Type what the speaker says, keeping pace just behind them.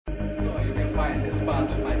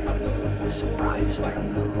Sound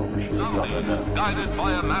guided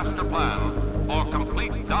by a master plan for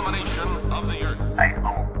complete domination of the Earth. I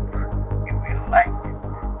hope you will like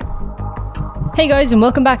it. Hey guys, and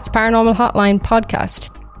welcome back to Paranormal Hotline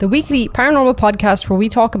Podcast, the weekly paranormal podcast where we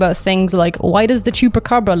talk about things like why does the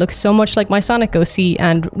Chupacabra look so much like my Sonic OC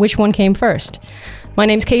and which one came first. My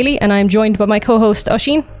name's Kaylee and I'm joined by my co-host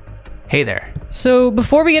Oisín. Hey there. So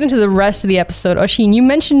before we get into the rest of the episode, Oisín, you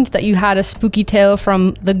mentioned that you had a spooky tale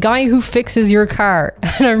from the guy who fixes your car,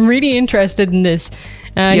 and I'm really interested in this.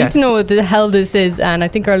 I need to know what the hell this is, and I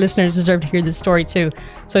think our listeners deserve to hear this story too.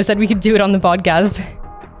 So I said we could do it on the podcast.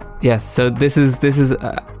 Yes, so this is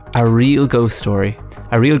a real ghost story.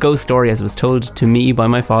 A real ghost story as it was told to me by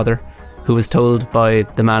my father, who was told by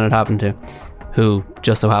the man it happened to, who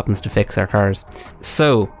just so happens to fix our cars.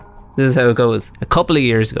 So this is how it goes. A couple of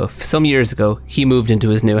years ago, some years ago, he moved into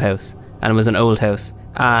his new house, and it was an old house.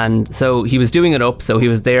 And so he was doing it up, so he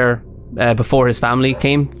was there before his family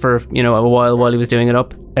came for, a while he was doing it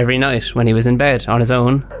up. Every night when he was in bed on his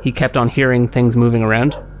own, he kept on hearing things moving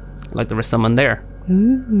around, like there was someone there.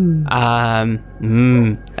 Ooh. And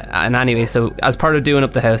anyway, so as part of doing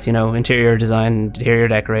up the house, interior design, interior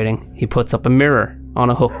decorating, he puts up a mirror on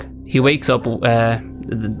a hook. He wakes up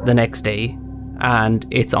the next day and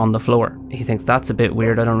it's on the floor. He thinks that's a bit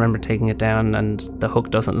weird. I don't remember taking it down, and the hook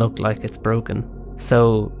doesn't look like it's broken.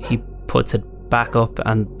 So he puts it back up,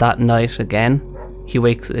 and that night again, he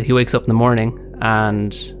wakes up in the morning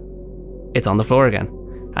and it's on the floor again.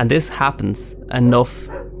 And this happens enough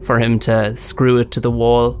for him to screw it to the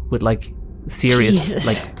wall with serious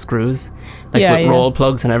screws, with roll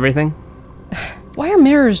plugs and everything. Why are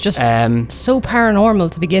mirrors just so paranormal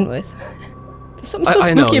to begin with? There's something so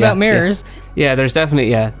spooky about mirrors. Yeah, there's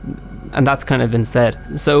definitely, and that's kind of been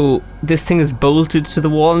said. So this thing is bolted to the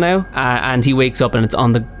wall now, and he wakes up and it's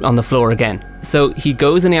on the floor again. So he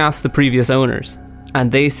goes and he asks the previous owners,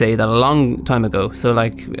 and they say that a long time ago, so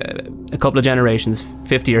a couple of generations,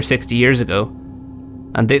 50 or 60 years ago,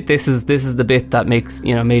 and this is the bit that makes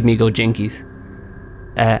made me go jinkies.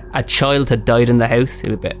 A child had died in the house,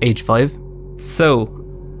 age 5. So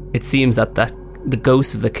it seems that the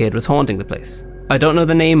ghost of the kid was haunting the place. I don't know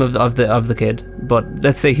the name of the kid, but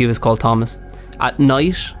let's say he was called Thomas. At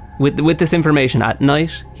night, with this information, at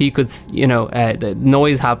night he could, the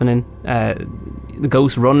noise happening, the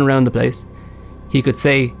ghost running around the place. He could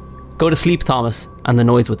say, "Go to sleep, Thomas," and the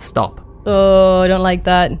noise would stop. Oh, I don't like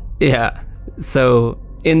that. Yeah. So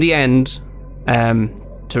in the end,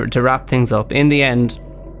 to wrap things up, in the end,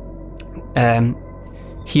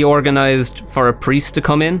 he organised for a priest to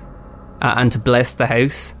come in and to bless the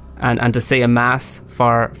house and to say a mass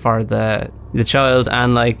for the child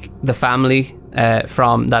and the family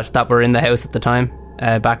from that were in the house at the time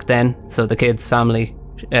back then. So the kid's family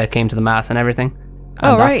came to the mass and everything,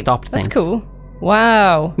 and that stopped things. That's cool.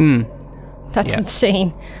 Wow. That's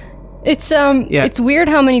insane. It's weird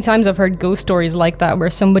how many times I've heard ghost stories like that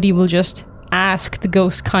where somebody will just ask the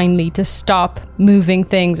ghost kindly to stop moving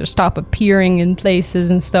things or stop appearing in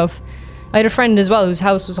places and stuff. I had a friend as well whose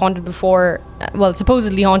house was haunted before,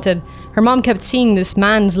 supposedly haunted. Her mom kept seeing this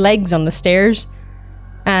man's legs on the stairs,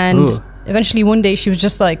 and eventually one day she was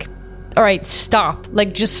just like, all right, stop.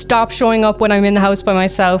 Just stop showing up when I'm in the house by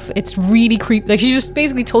myself. It's really creepy. She just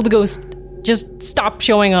basically told the ghost, just stop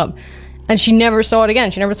showing up. And she never saw it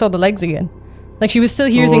again. She never saw the legs again. She would still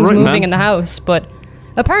hear things moving in the house, but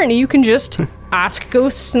apparently you can just ask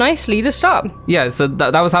ghosts nicely to stop. Yeah, so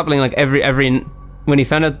that was happening every when he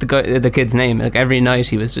found out the kid's name, every night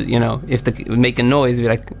he was just, if the was making noise, he'd be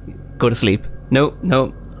like, "Go to sleep." No.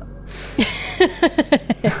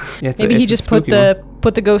 Maybe he just put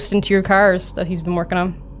the ghost into your cars that he's been working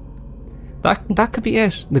on. That could be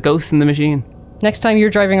it. The ghost in the machine. Next time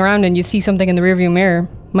you're driving around and you see something in the rearview mirror,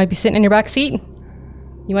 might be sitting in your back seat.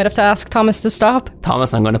 You might have to ask Thomas to stop.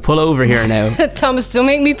 Thomas, I'm going to pull over here now. Thomas, don't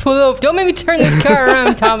make me pull over. Don't make me turn this car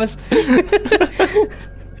around, Thomas.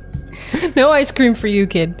 No ice cream for you,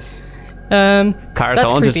 kid. Cars that's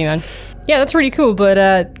haunted. Creepy, man. Yeah, that's really cool.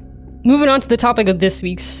 But moving on to the topic of this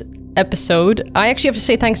week's episode, I actually have to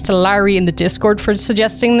say thanks to Larry in the Discord for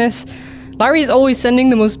suggesting this. Larry is always sending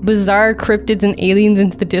the most bizarre cryptids and aliens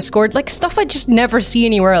into the Discord, stuff I just never see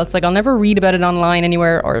anywhere else. I'll never read about it online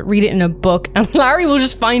anywhere or read it in a book, and Larry will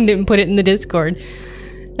just find it and put it in the Discord.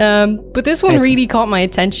 But this one really caught my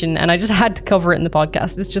attention, and I just had to cover it in the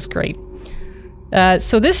podcast. It's just great.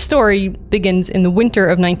 So this story begins in the winter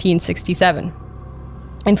of 1967.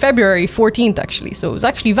 In February 14th, actually. So it was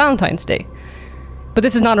actually Valentine's Day. But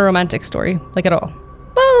this is not a romantic story, at all.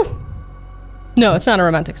 Well, no, it's not a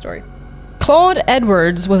romantic story. Claude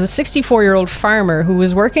Edwards was a 64-year-old farmer who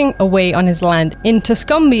was working away on his land in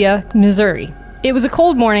Tuscumbia, Missouri. It was a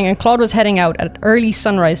cold morning and Claude was heading out at early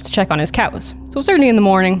sunrise to check on his cows. So it was early in the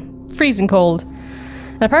morning, freezing cold.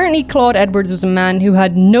 And apparently Claude Edwards was a man who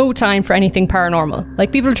had no time for anything paranormal.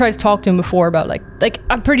 Like, people tried to talk to him before about like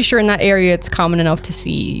I'm pretty sure in that area it's common enough to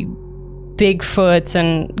see Bigfoots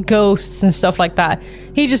and ghosts and stuff like that.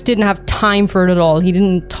 He just didn't have time for it at all. He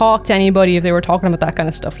didn't talk to anybody if they were talking about that kind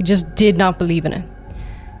of stuff. He just did not believe in it.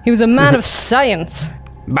 He was a man of science.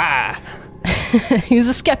 Bah! He was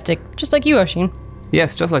a skeptic, just like you, Oisín.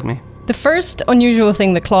 Yes, just like me. The first unusual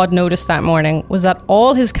thing that Claude noticed that morning was that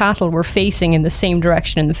all his cattle were facing in the same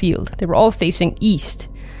direction in the field. They were all facing east.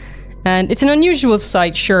 And it's an unusual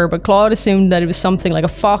sight, sure, but Claude assumed that it was something like a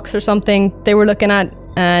fox or something they were looking at,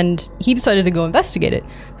 and he decided to go investigate it.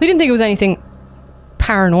 So he didn't think it was anything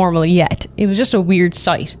paranormal yet. It was just a weird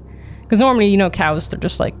sight. Because normally, you know, cows, they're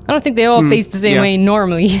just like, I don't think they all face the same way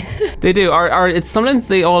normally. They do. Or it's sometimes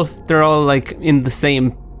they're all like in the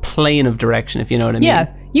same plane of direction, if you know what I mean.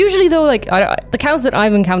 Yeah. Usually though, like the cows that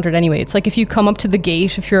I've encountered anyway, it's like if you come up to the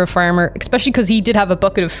gate, if you're a farmer, especially because he did have a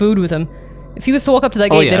bucket of food with him, if he was to walk up to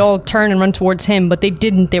that gate, they'd all turn and run towards him, but they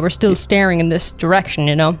didn't. They were still staring in this direction,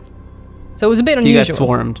 you know? So it was a bit unusual. You got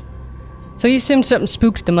swarmed. So he assumed something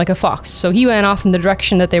spooked them like a fox. So he went off in the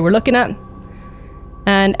direction that they were looking at.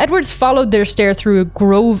 And Edwards followed their stare through a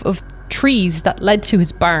grove of trees that led to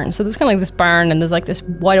his barn. So there's kind of like this barn and there's like this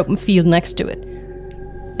wide open field next to it.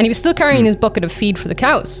 And he was still carrying his bucket of feed for the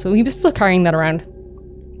cows. So he was still carrying that around.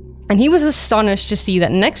 And he was astonished to see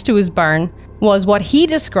that next to his barn was what he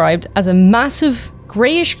described as a massive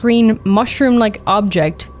greyish-green mushroom-like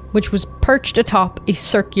object which was perched atop a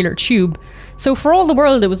circular tube. So for all the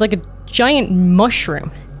world, it was like a giant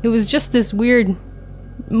mushroom. It was just this weird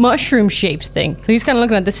mushroom-shaped thing. So he's kind of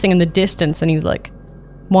looking at this thing in the distance and he's like,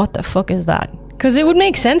 what the fuck is that? Because it would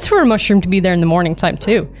make sense for a mushroom to be there in the morning time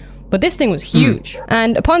too. But this thing was huge.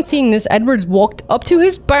 And upon seeing this, Edwards walked up to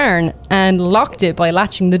his barn and locked it by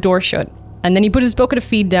latching the door shut. And then he put his bucket of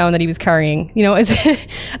feed down that he was carrying, you know, as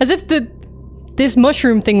if this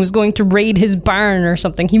mushroom thing was going to raid his barn or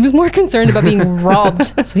something. He was more concerned about being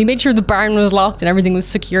robbed. So he made sure the barn was locked and everything was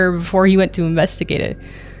secure before he went to investigate it.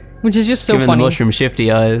 Which is just so funny. Giving the mushroom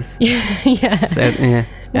shifty eyes. Yeah. So, yeah.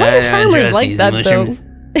 Why are farmers like that, mushrooms. though?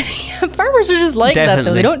 Farmers are just like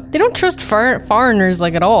Definitely. that, though. They don't trust foreigners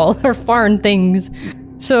like at all, or foreign things.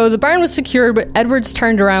 So the barn was secured, but Edwards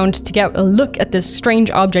turned around to get a look at this strange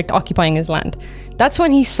object occupying his land. That's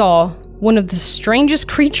when he saw one of the strangest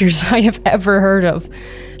creatures I have ever heard of.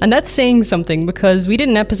 And that's saying something, because we did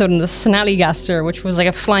an episode on the Snallygaster, which was like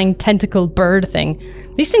a flying tentacle bird thing.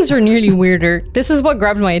 These things are nearly weirder. This is what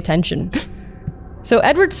grabbed my attention. So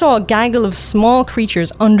Edward saw a gaggle of small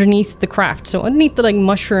creatures underneath the craft. So underneath the like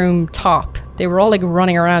mushroom top, they were all like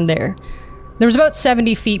running around there. There was about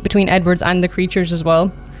 70 feet between Edwards and the creatures as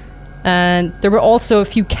well. And there were also a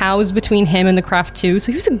few cows between him and the craft too.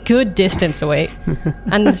 So he was a good distance away.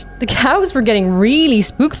 And the cows were getting really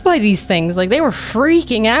spooked by these things. Like they were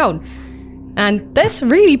freaking out. And this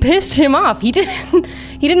really pissed him off. He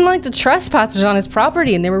didn't like the trespassers on his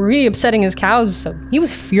property and they were really upsetting his cows. So he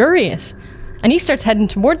was furious. And he starts heading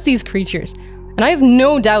towards these creatures. And I have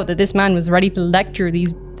no doubt that this man was ready to lecture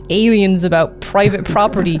these aliens about private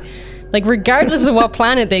property. Like, regardless of what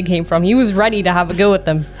planet they came from, he was ready to have a go at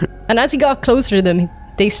them. And as he got closer to them,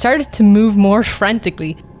 they started to move more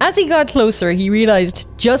frantically. As he got closer, he realized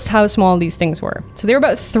just how small these things were. So they were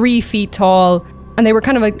about 3 feet tall, and they were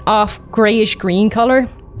kind of like off grayish green color.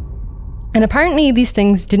 And apparently these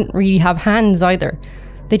things didn't really have hands either.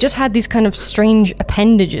 They just had these kind of strange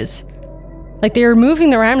appendages. Like, they were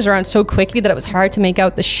moving their arms around so quickly that it was hard to make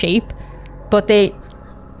out the shape. But they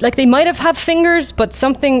might have had fingers, but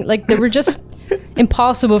something, like, they were just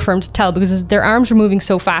impossible for him to tell because their arms were moving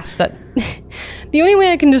so fast that the only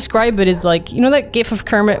way I can describe it is like, you know that gif of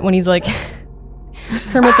Kermit when he's like,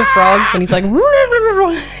 Kermit the Frog, when he's like,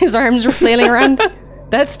 his arms are flailing around?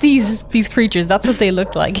 That's these creatures. That's what they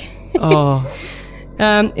looked like. Oh.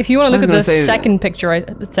 If you want to look at the second picture I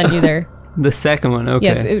sent you there. The second one, okay.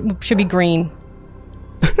 Yeah, it should be green.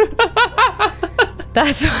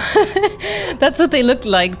 That's what they looked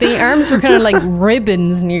like. The arms were kind of like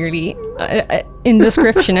ribbons nearly, in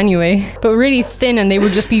description anyway, but really thin, and they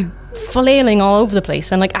would just be flailing all over the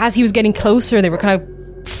place. And like as he was getting closer, they were kind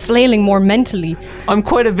of flailing more mentally. I'm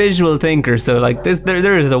quite a visual thinker, so like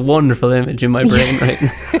there is a wonderful image in my brain right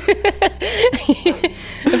now.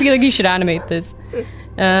 I feel like you should animate this.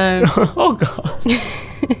 Oh god.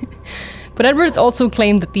 But Edwards also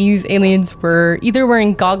claimed that these aliens were either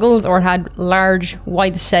wearing goggles or had large,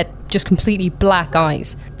 wide-set, just completely black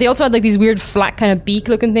eyes. They also had like these weird flat kind of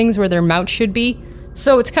beak-looking things where their mouth should be.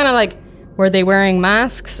 So it's kind of like, were they wearing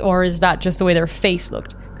masks, or is that just the way their face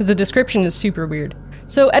looked? Because the description is super weird.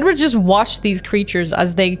 So Edwards just watched these creatures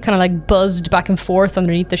as they kind of like buzzed back and forth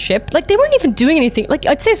underneath the ship. Like they weren't even doing anything. Like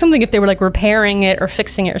I'd say something if they were like repairing it or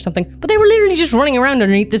fixing it or something. But they were literally just running around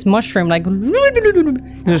underneath this mushroom like...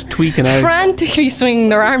 Just tweaking out. Frantically swinging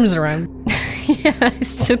their arms around. Yeah, I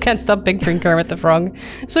still can't stop picturing Kermit the Frog.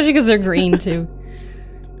 Especially because they're green too.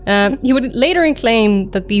 He would later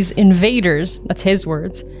claim that these invaders, that's his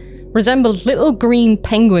words, resembled little green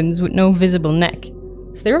penguins with no visible neck.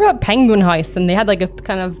 So they were about penguin height, and they had like a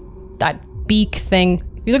kind of that beak thing.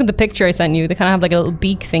 If you look at the picture I sent you, they kind of have like a little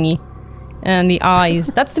beak thingy. And the eyes.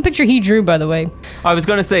 That's the picture he drew, by the way. I was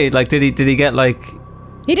going to say, like, did he get like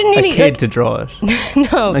he didn't really, a kid like, to draw it?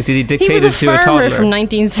 No. Like, did he dictate it to a toddler? He was a farmer from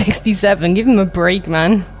 1967. Give him a break,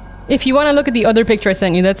 man. If you want to look at the other picture I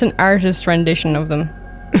sent you, that's an artist rendition of them.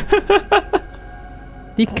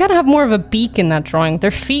 You can kind of have more of a beak in that drawing.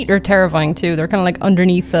 Their feet are terrifying too. They're kind of like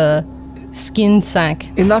underneath a skin sack.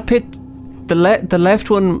 In that pit, the left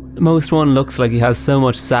one, most one looks like he has so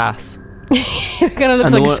much sass. It kind of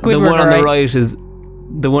looks like Squidward. The one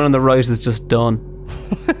on the right is just done.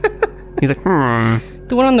 He's like,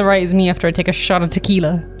 The one on the right is me after I take a shot of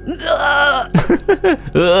tequila.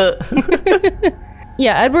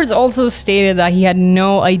 Yeah, Edwards also stated that he had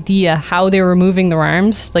no idea how they were moving their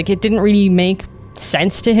arms. Like, it didn't really make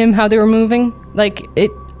sense to him how they were moving. Like,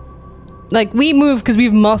 we move because we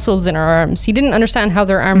have muscles in our arms. He didn't understand how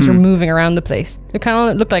their arms were moving around the place. It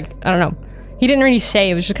kind of looked like, I don't know. He didn't really say.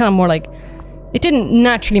 It was just kind of more like, it didn't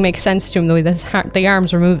naturally make sense to him the way the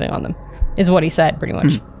arms were moving on them, is what he said, pretty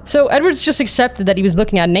much. So Edwards just accepted that he was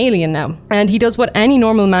looking at an alien now, and he does what any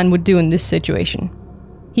normal man would do in this situation.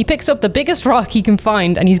 He picks up the biggest rock he can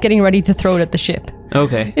find, and he's getting ready to throw it at the ship.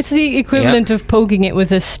 Okay. It's the equivalent of poking it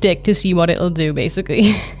with a stick to see what it'll do,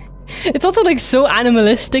 basically. It's also like so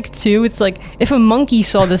animalistic too. It's like if a monkey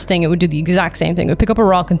saw this thing, it would do the exact same thing. It would pick up a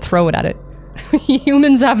rock and throw it at it.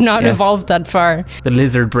 Humans have not evolved that far. The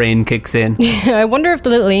lizard brain kicks in. Yeah, I wonder if the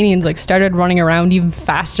little aliens like started running around even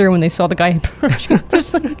faster when they saw the guy approaching.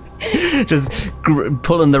 Just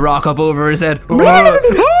pulling the rock up over his head.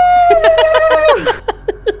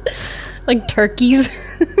 Like turkeys.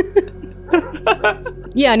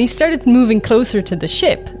 Yeah, and he started moving closer to the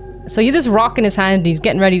ship. So he had this rock in his hand and he's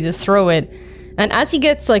getting ready to throw it. And as he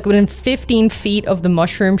gets like within 15 feet of the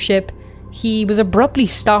mushroom ship, he was abruptly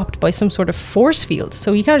stopped by some sort of force field.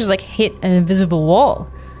 So he kind of just like hit an invisible wall.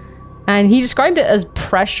 And he described it as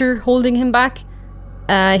pressure holding him back.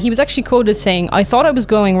 He was actually quoted saying, "I thought I was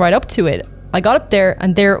going right up to it. I got up there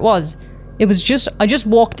and there it was. I just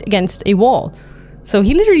walked against a wall." So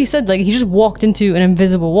he literally said like he just walked into an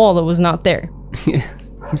invisible wall that was not there.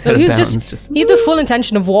 So he was he had the full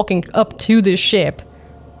intention of walking up to this ship,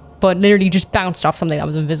 but literally just bounced off something that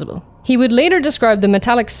was invisible. He would later describe the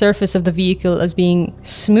metallic surface of the vehicle as being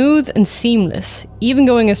smooth and seamless, even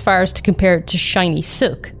going as far as to compare it to shiny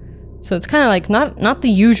silk. So it's kind of like not the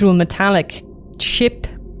usual metallic ship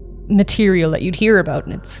material that you'd hear about.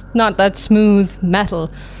 It's not that smooth metal.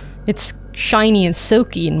 It's shiny and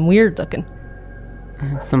silky and weird looking.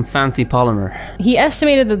 Some fancy polymer. He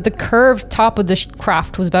estimated that the curved top of the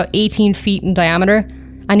craft was about 18 feet in diameter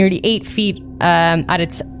and nearly 8 feet at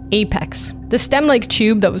its apex. The stem-like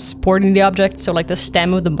tube that was supporting the object, so like the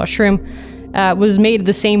stem of the mushroom, was made of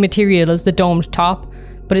the same material as the domed top,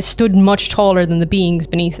 but it stood much taller than the beings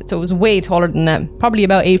beneath it, so it was way taller than them, probably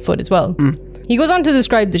about 8 foot as well. He goes on to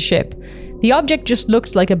describe the ship. The object just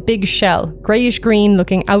looked like a big shell, greyish-green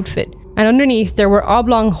looking outfit, and underneath there were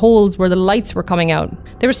oblong holes where the lights were coming out.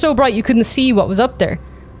 They were so bright you couldn't see what was up there,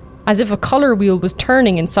 as if a colour wheel was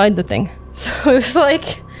turning inside the thing. So it was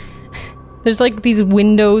like, there's like these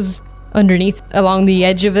windows underneath along the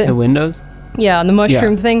edge of it. The windows? Yeah, on the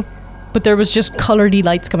mushroom thing. But there was just coloured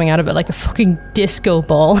lights coming out of it like a fucking disco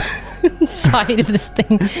ball inside of this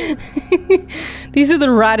thing. These are the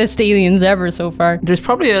raddest aliens ever so far. There's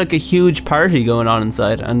probably like a huge party going on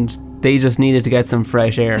inside and they just needed to get some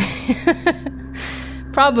fresh air.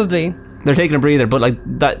 Probably. They're taking a breather, but like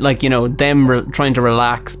that, like, you know, them trying to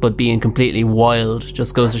relax but being completely wild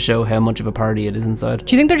just goes to show how much of a party it is inside.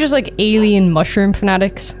 Do you think they're just like alien mushroom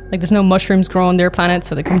fanatics? Like there's no mushrooms growing on their planet,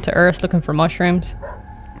 so they come to Earth looking for mushrooms?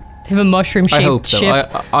 They have a mushroom-shaped ship.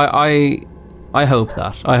 I hope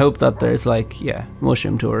that. I hope that there's like,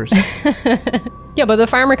 mushroom tours. Yeah, but the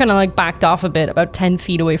farmer kind of like backed off a bit, about 10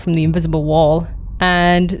 feet away from the invisible wall,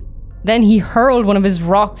 and then he hurled one of his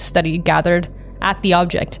rocks that he gathered at the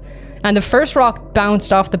object. And the first rock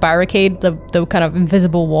bounced off the barricade, the kind of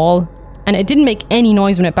invisible wall, and it didn't make any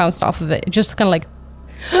noise when it bounced off of it. It just kind of like,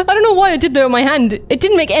 I don't know why I did that with my hand. It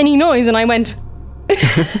didn't make any noise, and I went, no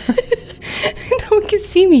one can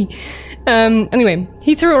see me. Anyway,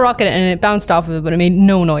 he threw a rock at it and it bounced off of it, but it made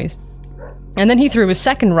no noise. And then he threw a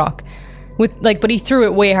second rock but he threw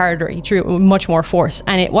it way harder. He threw it with much more force.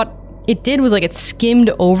 And what it did was like it skimmed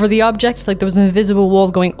over the object. Like there was an invisible wall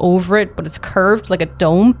going over it, but it's curved like a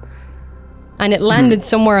dome. And it landed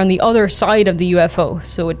somewhere on the other side of the UFO.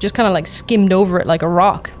 So it just kind of like skimmed over it like a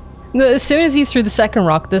rock. As soon as he threw the second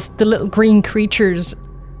rock, the little green creatures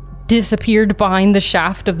disappeared behind the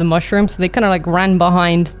shaft of the mushroom. So they kind of like ran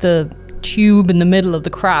behind the tube in the middle of the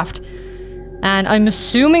craft. And I'm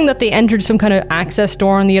assuming that they entered some kind of access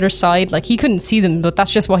door on the other side. Like, he couldn't see them, but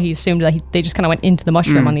that's just what he assumed, that they just kind of went into the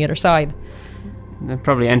mushroom on the other side.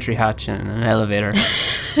 Probably entry hatch and an elevator.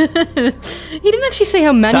 He didn't actually say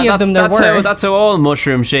how many of them there were. That's how all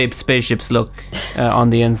mushroom-shaped spaceships look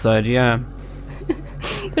on the inside, yeah.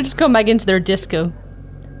 They're just going back into their disco.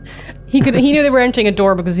 He knew they were entering a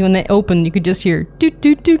door because when they opened, you could just hear doot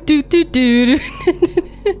doot doot doot doot doot.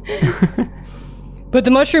 But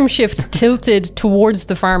the mushroom shift tilted towards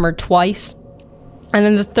the farmer twice. And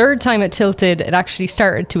then the third time it tilted, it actually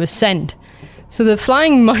started to ascend. So the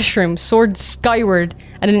flying mushroom soared skyward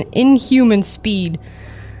at an inhuman speed.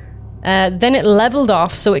 Then it leveled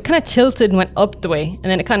off, so it kind of tilted and went up the way. And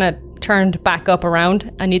then it kind of turned back up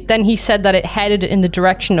around. And then he said that it headed in the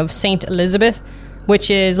direction of St. Elizabeth, which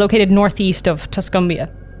is located northeast of Tuscumbia.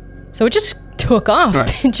 So it just took off.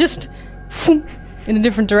 Right. It just in a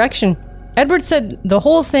different direction. Edward said the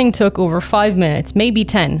whole thing took over 5 minutes, maybe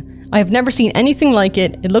 10. I have never seen anything like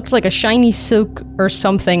it. It looked like a shiny silk or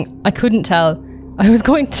something. I couldn't tell. I was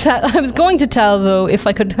going to tell, though, if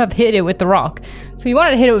I could have hit it with the rock. So he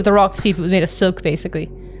wanted to hit it with the rock to see if it was made of silk, basically.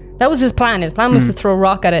 That was his plan. His plan was to throw a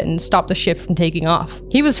rock at it and stop the ship from taking off.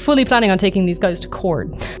 He was fully planning on taking these guys to court.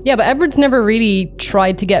 Yeah, but Edwards never really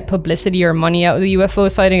tried to get publicity or money out of the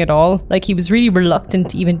UFO sighting at all. Like, he was really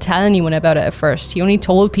reluctant to even tell anyone about it at first. He only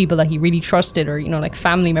told people that he really trusted, or, like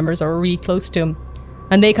family members that were really close to him.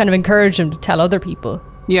 And they kind of encouraged him to tell other people.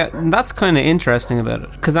 Yeah, that's kind of interesting about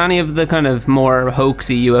it. Because any of the kind of more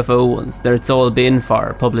hoaxy UFO ones, it's all been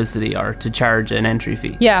for publicity or to charge an entry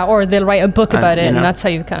fee. Yeah, or they'll write a book about it, and that's how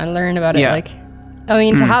you kind of learn about it. Yeah. Like, I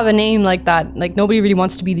mean, to have a name like that, like, nobody really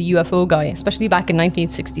wants to be the UFO guy, especially back in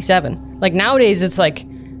 1967. Like, nowadays, it's like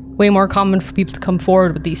way more common for people to come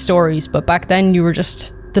forward with these stories, but back then, you were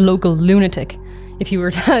just the local lunatic. If you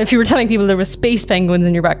were telling people there were space penguins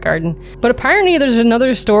in your back garden. But apparently there's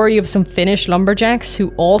another story of some Finnish lumberjacks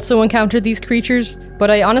who also encountered these creatures,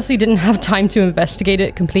 but I honestly didn't have time to investigate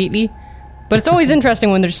it completely. But it's always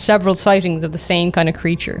interesting when there's several sightings of the same kind of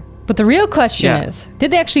creature. But the real question is,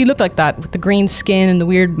 did they actually look like that with the green skin and the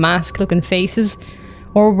weird mask-looking faces?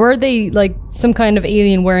 Or were they like some kind of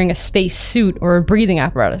alien wearing a space suit or a breathing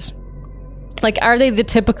apparatus? Like, are they the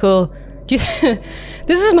typical...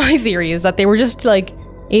 This is my theory, is that they were just like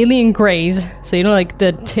alien greys. So, like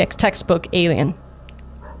the textbook alien.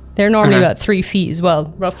 They're normally about 3 feet as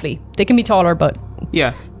well, roughly. They can be taller, but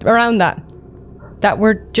around that. That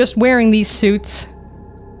were just wearing these suits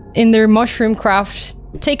in their mushroom craft,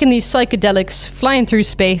 taking these psychedelics, flying through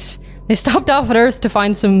space. They stopped off at Earth to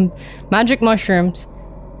find some magic mushrooms.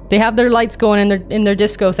 They have their lights going in their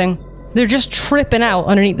disco thing. They're just tripping out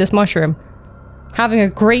underneath this mushroom, having a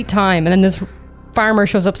great time, and then this farmer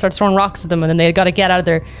shows up, starts throwing rocks at them, and then they got to get out of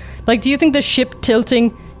there. Like, do you think the ship tilting,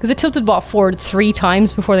 because it tilted forward 3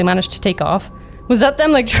 times before they managed to take off, was that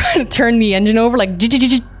them like trying to turn the engine over, like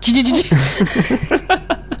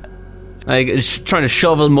like trying to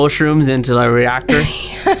shovel mushrooms into a reactor?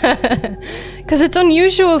 Because it's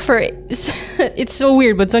unusual for it's so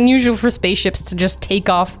weird, but it's unusual for spaceships to just take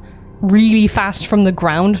off really fast from the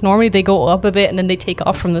ground. Normally they go up a bit and then they take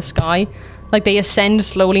off from the sky. Like, they ascend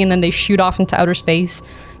slowly and then they shoot off into outer space.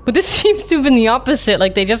 But this seems to have been the opposite.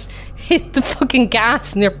 Like, they just hit the fucking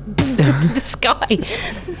gas and they're into the sky.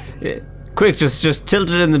 Yeah. Quick, just tilt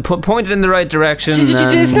it point it in the right direction.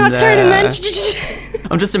 It's not turning, man.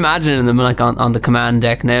 I'm just imagining them like on the command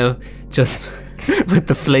deck now, just with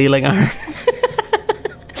the flailing arms.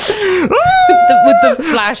 with the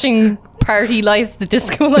flashing party lights, the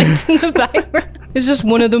disco lights in the background. It's just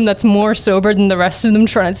one of them that's more sober than the rest of them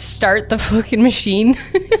trying to start the fucking machine.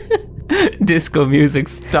 Disco music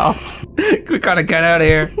stops. We gotta get out of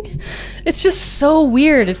here. It's just so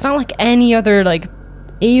weird. It's not like any other like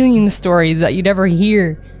alien story that you'd ever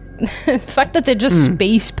hear. The fact that they're just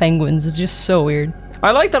space penguins is just so weird.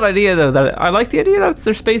 I like that idea, though. I like the idea that it's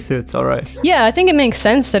their spacesuits, all right. Yeah, I think it makes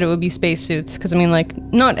sense that it would be spacesuits, because, I mean, like,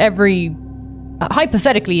 not every...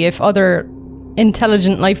 hypothetically, if other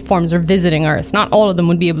intelligent life forms are visiting Earth, not all of them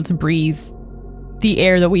would be able to breathe the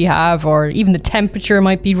air that we have, or even the temperature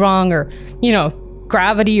might be wrong, or, you know,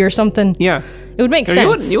 gravity or something. Yeah. It would make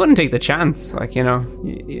sense. You wouldn't take the chance, like, you know,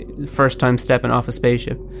 first time stepping off a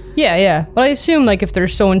spaceship. Yeah. But I assume, like, if they're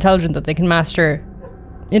so intelligent that they can master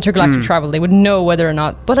intergalactic travel, they would know whether or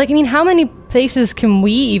not. But, like, I mean, how many places can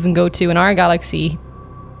we even go to in our galaxy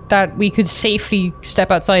that we could safely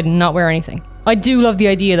step outside and not wear anything? I do love the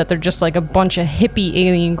idea that they're just like a bunch of hippie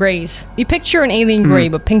alien greys. You picture an alien grey,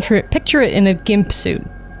 but picture it in a gimp suit.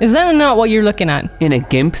 Is that not what you're looking at? In a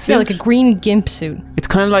gimp suit? Yeah, like a green gimp suit. It's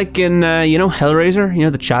kind of like in, you know, Hellraiser? You know,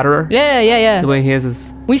 the Chatterer? Yeah. The way he has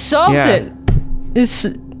his... We solved it. It's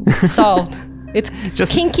solved. It's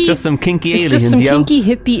just kinky. Just some kinky aliens, It's just some kinky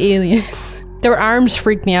hippie aliens. Their arms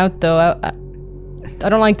freak me out, though. I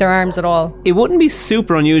don't like their arms at all. It wouldn't be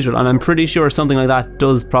super unusual, and I'm pretty sure something like that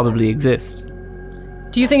does probably exist.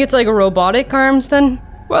 Do you think it's like a robotic arms, then?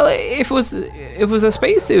 Well, if it was a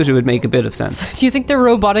spacesuit, it would make a bit of sense. Do you think their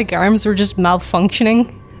robotic arms were just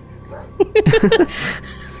malfunctioning?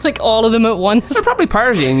 Like all of them at once? They're probably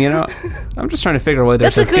partying, you know. I'm just trying to figure out why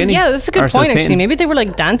they're so skinny. Yeah, that's a good point, actually. Maybe they were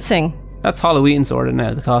like dancing. That's Halloween sorted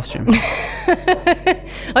now, the costume.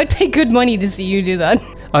 I'd pay good money to see you do that.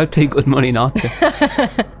 I'd pay good money not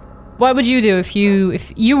to. What would you do if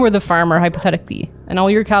you were the farmer, hypothetically, and all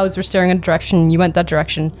your cows were staring in a direction, you went that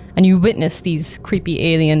direction, and you witnessed these creepy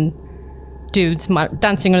alien dudes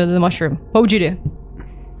dancing under the mushroom? What would you do?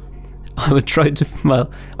 I would try to...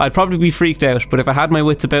 Well, I'd probably be freaked out, but if I had my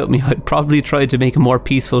wits about me, I'd probably try to make a more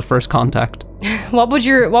peaceful first contact. What would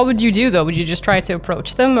you do, though? Would you just try to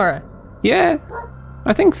approach them, or...? Yeah,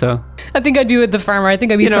 I think so. I think I'd be with the farmer. I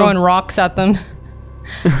think I'd be throwing rocks at them.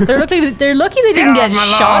 They're lucky they didn't get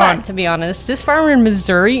shot at, to be honest. This farmer in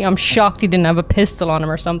Missouri, I'm shocked he didn't have a pistol on him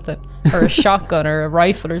or something, or a shotgun or a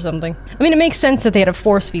rifle or something. I mean, it makes sense that they had a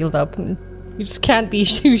force field up. You just can't be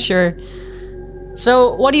too sure.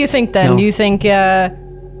 So what do you think then? No. Do you think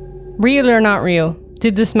real or not real?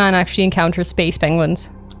 Did this man actually encounter space penguins?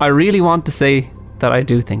 I really want to say that I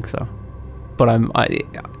do think so, but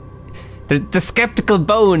the skeptical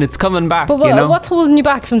bone, it's coming back. But you know? What's holding you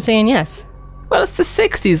back from saying yes? Well, it's the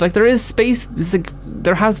 60s. Like, there is space. It's like,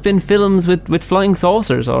 there has been films with flying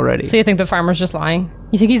saucers already. So you think the farmer's just lying?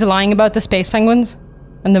 You think he's lying about the space penguins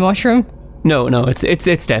and the mushroom? No,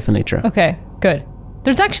 it's definitely true. Okay, good.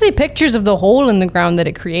 There's actually pictures of the hole in the ground that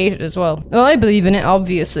it created as well. Well, I believe in it,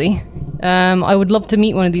 obviously. I would love to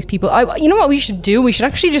meet one of these people. You know what we should do? We should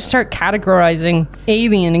actually just start categorizing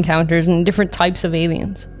alien encounters and different types of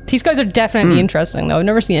aliens. These guys are definitely interesting, though. I've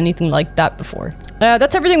never seen anything like that before.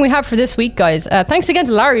 That's everything we have for this week, guys. Thanks again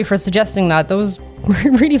to Larry for suggesting that. That was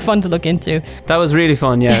really fun to look into. That was really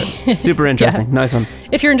fun, yeah. Super interesting. Yeah. Nice one.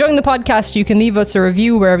 If you're enjoying the podcast, you can leave us a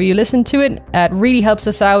review wherever you listen to it. It really helps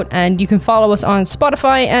us out. And you can follow us on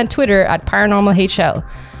Spotify and Twitter at ParanormalHL.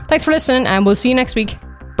 Thanks for listening, and we'll see you next week.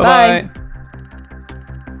 Bye-bye. Bye.